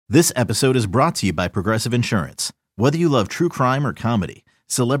This episode is brought to you by Progressive Insurance. Whether you love true crime or comedy,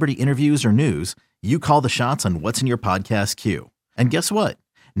 celebrity interviews or news, you call the shots on what's in your podcast queue. And guess what?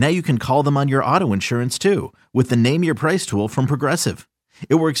 Now you can call them on your auto insurance too with the Name Your Price tool from Progressive.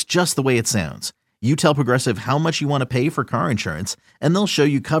 It works just the way it sounds. You tell Progressive how much you want to pay for car insurance, and they'll show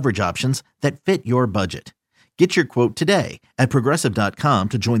you coverage options that fit your budget. Get your quote today at Progressive.com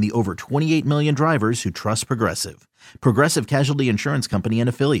to join the over 28 million drivers who trust Progressive. Progressive Casualty Insurance Company and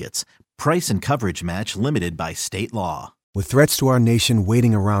Affiliates. Price and coverage match limited by state law. With threats to our nation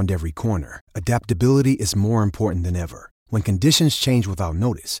waiting around every corner, adaptability is more important than ever. When conditions change without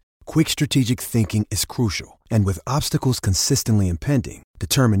notice, quick strategic thinking is crucial. And with obstacles consistently impending,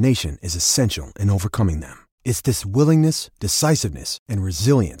 determination is essential in overcoming them. It's this willingness, decisiveness, and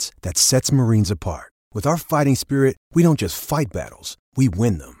resilience that sets Marines apart. With our fighting spirit, we don't just fight battles, we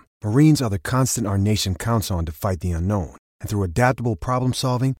win them. Marines are the constant our nation counts on to fight the unknown. And through adaptable problem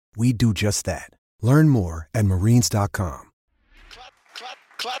solving, we do just that. Learn more at marines.com.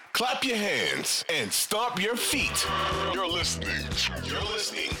 Clap your hands and stomp your feet. You're listening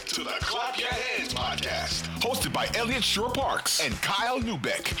to the Clap Your Hands podcast, hosted by Elliot Shore-Parks and Kyle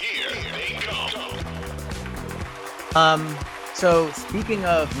Neubeck. Here they go. So speaking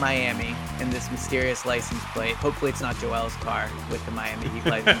of Miami and this mysterious license plate, hopefully it's not Joel's car with the Miami Heat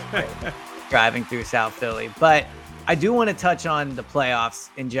license plate driving through South Philly. But I do want to touch on the playoffs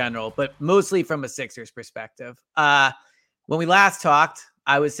in general, but mostly from a Sixers perspective. When we last talked,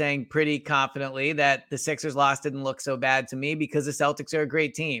 I was saying pretty confidently that the Sixers loss didn't look so bad to me because the Celtics are a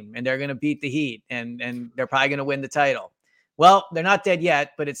great team and they're going to beat the Heat and they're probably going to win the title. Well, they're not dead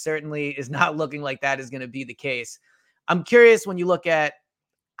yet, but it certainly is not looking like that is going to be the case. I'm curious when you look at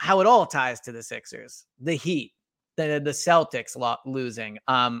how it all ties to the Sixers, the Heat, the Celtics losing,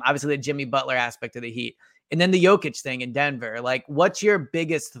 obviously the Jimmy Butler aspect of the Heat, and then the Jokic thing in Denver. Like, what's your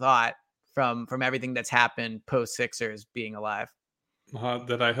biggest thought from everything that's happened post Sixers being alive?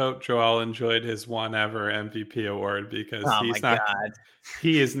 That I hope Joel enjoyed his one ever MVP award because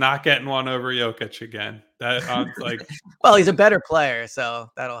he is not getting one over Jokic again. That well, he's a better player, so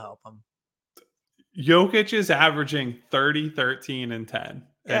that'll help him. Jokic is averaging 30, 13, and 10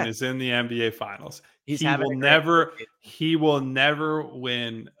 and is in the NBA Finals. He will never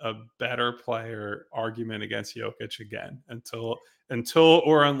win a better player argument against Jokic again until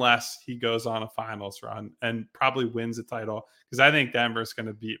or unless he goes on a finals run and probably wins a title, because I think Denver's going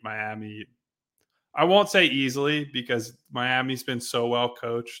to beat Miami. I won't say easily because Miami's been so well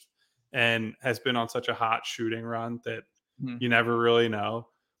coached and has been on such a hot shooting run that you never really know.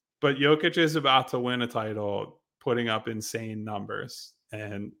 But Jokic is about to win a title, putting up insane numbers,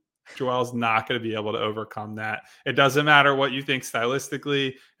 and Joel's not going to be able to overcome that. It doesn't matter what you think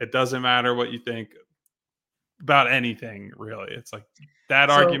stylistically. It doesn't matter what you think about anything, really. It's like that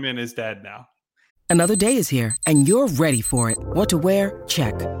argument is dead now. Another day is here, and you're ready for it. What to wear?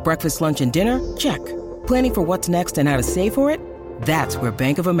 Check. Breakfast, lunch, and dinner? Check. Planning for what's next and how to save for it? That's where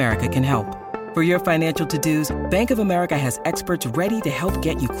Bank of America can help. For your financial to-dos, Bank of America has experts ready to help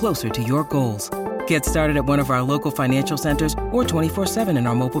get you closer to your goals. Get started at one of our local financial centers or 24/7 in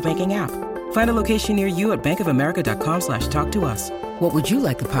our mobile banking app. Find a location near you at bankofamerica.com/talktous. What would you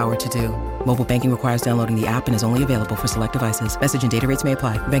like the power to do? Mobile banking requires downloading the app and is only available for select devices. Message and data rates may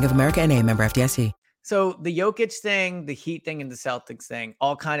apply. Bank of America N.A., member FDIC. So the Jokic thing, the Heat thing, and the Celtics thing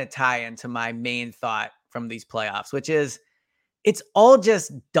all kind of tie into my main thought from these playoffs, which is it's all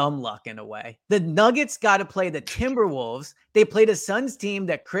just dumb luck in a way. The Nuggets got to play the Timberwolves. They played a Suns team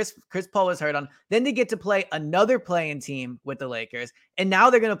that Chris Paul was hurt on. Then they get to play another play-in team with the Lakers. And now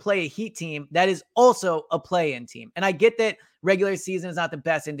they're going to play a Heat team that is also a play-in team. And I get that regular season is not the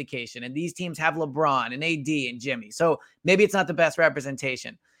best indication. And these teams have LeBron and AD and Jimmy. So maybe it's not the best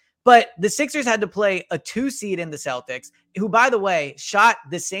representation. But the Sixers had to play a 2 seed in the Celtics, who, by the way, shot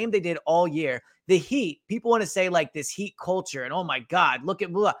the same they did all year. The Heat, people want to say like this Heat culture and, oh my God, look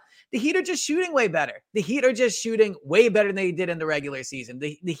at blah. The Heat are just shooting way better. The Heat are just shooting way better than they did in the regular season.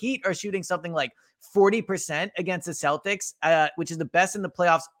 The Heat are shooting something like 40% against the Celtics, which is the best in the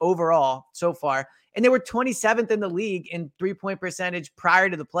playoffs overall so far. And they were 27th in the league in 3-point percentage prior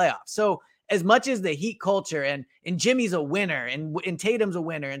to the playoffs. So as much as the Heat culture and Jimmy's a winner and Tatum's a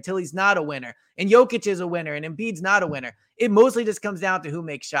winner until he's not a winner and Jokic is a winner and Embiid's not a winner, it mostly just comes down to who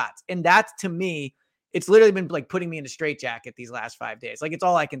makes shots. And that's, to me, it's literally been like putting me in a straitjacket these last 5 days. Like, it's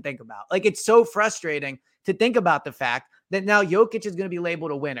all I can think about. Like, it's so frustrating to think about the fact that now Jokic is going to be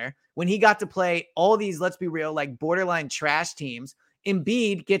labeled a winner when he got to play all these, let's be real, like borderline trash teams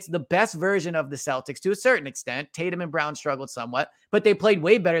Embiid gets the best version of the Celtics to a certain extent. Tatum and Brown struggled somewhat, but they played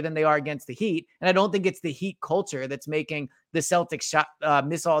way better than they are against the Heat. And I don't think it's the Heat culture that's making the Celtics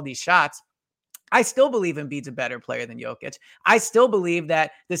miss all these shots. I still believe Embiid's a better player than Jokic. I still believe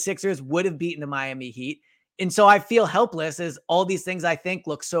that the Sixers would have beaten the Miami Heat. And so I feel helpless as all these things I think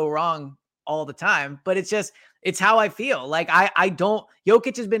look so wrong all the time, but it's how I feel. Like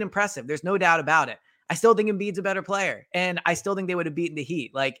Jokic has been impressive. There's no doubt about it. I still think Embiid's a better player, and I still think they would have beaten the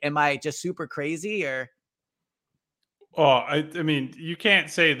Heat. Like, am I just super crazy or? Oh, I mean, you can't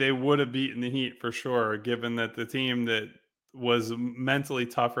say they would have beaten the Heat for sure, given that the team that was mentally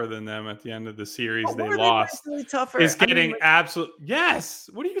tougher than them at the end of the series they lost is getting absolute. Yes.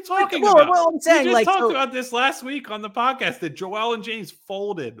 What are you talking about? Well, I'm saying, we just talked about this last week on the podcast that Joel and James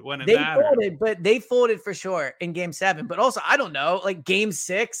folded when it mattered. Folded, but they folded for sure in Game 7. But also, I don't know, like Game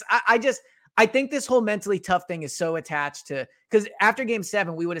 6. I think this whole mentally tough thing is so attached to, because after Game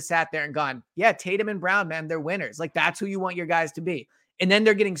 7, we would have sat there and gone, yeah, Tatum and Brown, man, they're winners. Like, that's who you want your guys to be. And then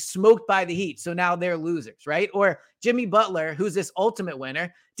they're getting smoked by the Heat. So now they're losers, right? Or Jimmy Butler, who's this ultimate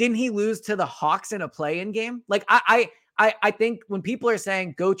winner, didn't he lose to the Hawks in a play-in game? Like, I think when people are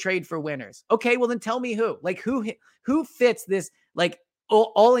saying go trade for winners, okay, well then tell me who. Like, who fits this like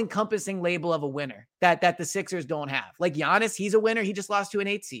all-encompassing label of a winner that the Sixers don't have? Like Giannis, he's a winner. He just lost to an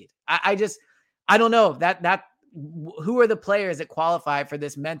 8 seed. I don't know that who are the players that qualify for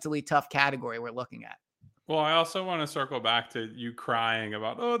this mentally tough category we're looking at? Well, I also want to circle back to you crying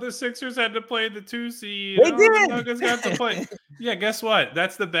about, the Sixers had to play the 2 seed. They did. The Nuggets got to play. Yeah, guess what?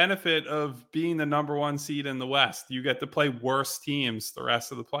 That's the benefit of being the number 1 seed in the West. You get to play worse teams the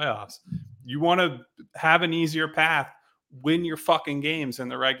rest of the playoffs. You want to have an easier path, win your fucking games in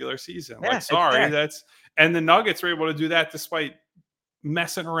the regular season. Yeah, and the Nuggets were able to do that despite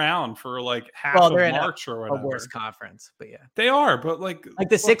messing around for like half of March or whatever. A worse conference, but yeah. They are, but like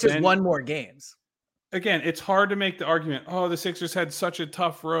the Sixers won more games. Again, it's hard to make the argument, the Sixers had such a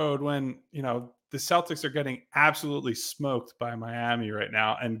tough road when, the Celtics are getting absolutely smoked by Miami right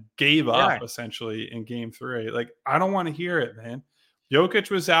now and gave up essentially in Game 3. Like, I don't want to hear it, man. Jokic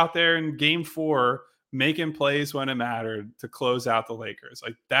was out there in Game 4 making plays when it mattered to close out the Lakers.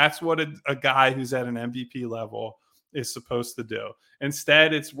 Like, that's what a guy who's at an MVP level is supposed to do.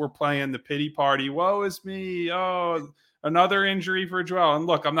 Instead, we're playing the pity party. Woe is me. Oh, another injury for Joel. And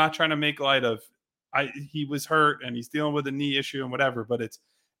look, I'm not trying to make light of he was hurt and he's dealing with a knee issue and whatever, but it's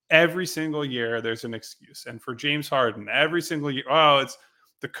every single year there's an excuse. And for James Harden, every single year, it's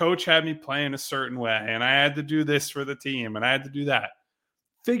the coach had me playing a certain way and I had to do this for the team and I had to do that.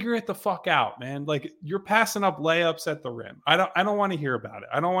 Figure it the fuck out, man. Like, you're passing up layups at the rim. I don't want to hear about it.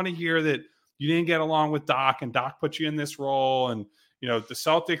 I don't want to hear that you didn't get along with Doc and Doc put you in this role and, the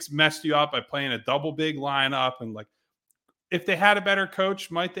Celtics messed you up by playing a double big lineup. And like, if they had a better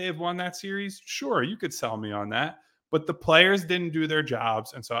coach, might they have won that series? Sure, you could sell me on that. But the players didn't do their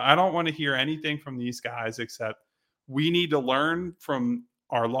jobs. And so I don't want to hear anything from these guys except we need to learn from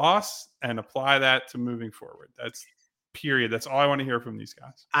our loss and apply that to moving forward. That's period. That's all I want to hear from these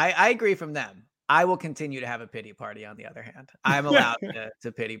guys. I agree from them. I will continue to have a pity party on the other hand. I'm allowed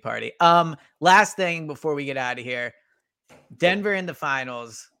to pity party. Last thing before we get out of here, Denver in the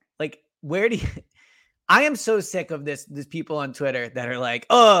finals. Like, where do you... I am so sick of this people on Twitter that are like,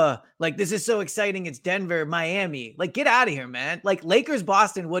 like this is so exciting. It's Denver, Miami. Like, get out of here, man. Like, Lakers,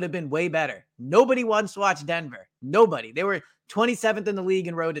 Boston would have been way better. Nobody wants to watch Denver. Nobody. They were 27th in the league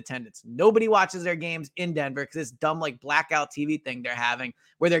in road attendance. Nobody watches their games in Denver because this dumb like blackout TV thing they're having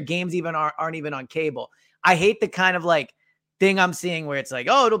where their games even aren't even on cable. I hate the kind of like thing I'm seeing where it's like,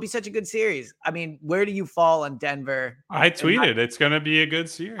 it'll be such a good series. I mean, where do you fall on Denver? I tweeted it's going to be a good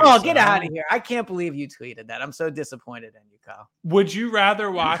series. Get out of here. I can't believe you tweeted that. I'm so disappointed in you, Kyle. Would you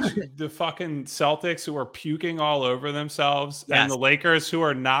rather watch the fucking Celtics who are puking all over themselves and the Lakers who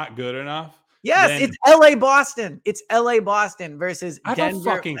are not good enough? Yes, it's LA Boston. It's LA Boston versus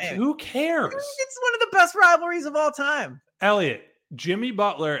Denver. Who cares? It's one of the best rivalries of all time. Elliot, Jimmy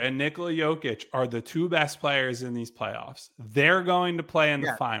Butler and Nikola Jokic are the 2 best players in these playoffs. They're going to play in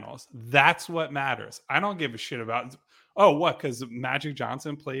the finals. That's what matters. I don't give a shit about. What? Because Magic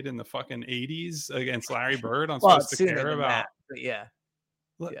Johnson played in the fucking 80s against Larry Bird. I'm supposed to care about that. But yeah.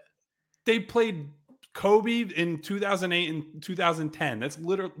 They played Kobe in 2008 and 2010. That's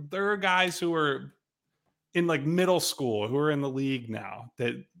literally, there are guys who are in like middle school who are in the league now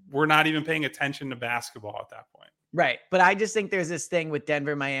that we're not even paying attention to basketball at that point. Right. But I just think there's this thing with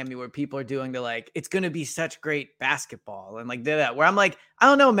Denver, Miami, where people are doing the like, it's going to be such great basketball. And like that, where I'm like, I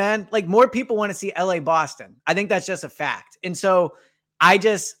don't know, man, like more people want to see LA Boston. I think that's just a fact. And so I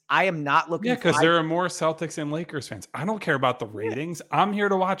am not looking. Yeah, because there are more Celtics and Lakers fans. I don't care about the ratings. I'm here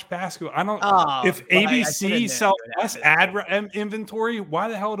to watch basketball. I don't. If ABC sells less ad inventory, why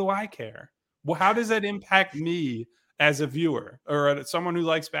the hell do I care? Well, how does that impact me as a viewer or someone who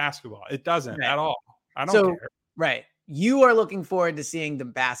likes basketball? It doesn't at all. I don't care. Right. You are looking forward to seeing the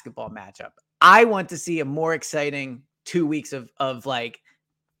basketball matchup. I want to see a more exciting 2 weeks of like,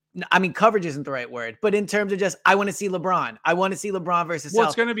 I mean, coverage isn't the right word, but in terms of just, I want to see LeBron. I want to see LeBron versus. Well,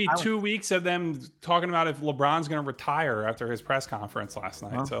 it's going to be 2 weeks of them talking about if LeBron's going to retire after his press conference last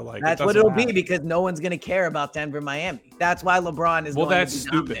night. So like, that's what it'll be because no one's going to care about Denver, Miami. That's why LeBron is. Well, that's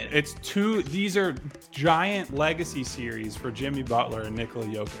stupid. It's these are giant legacy series for Jimmy Butler and Nikola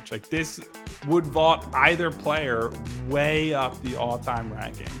Jokic. Like this would vault either player way up the all-time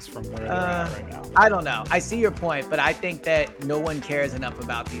rankings from where they're at right now. I don't know. I see your point, but I think that no one cares enough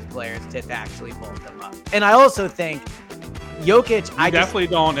about these players to actually vault them up. And I also think Jokic, I definitely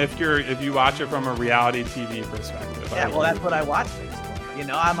don't if you watch it from a reality TV perspective. Yeah, well, that's what I watch things for. You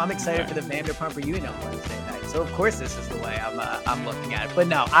know, I'm excited for the Vanderpump reunion on Wednesday night. So of course this is the way I'm looking at it. But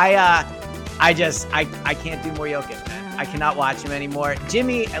no, I can't do more Jokic, man. I cannot watch him anymore.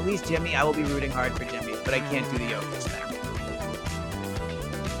 Jimmy, at least Jimmy, I will be rooting hard for Jimmy, but I can't do the Jokic thing.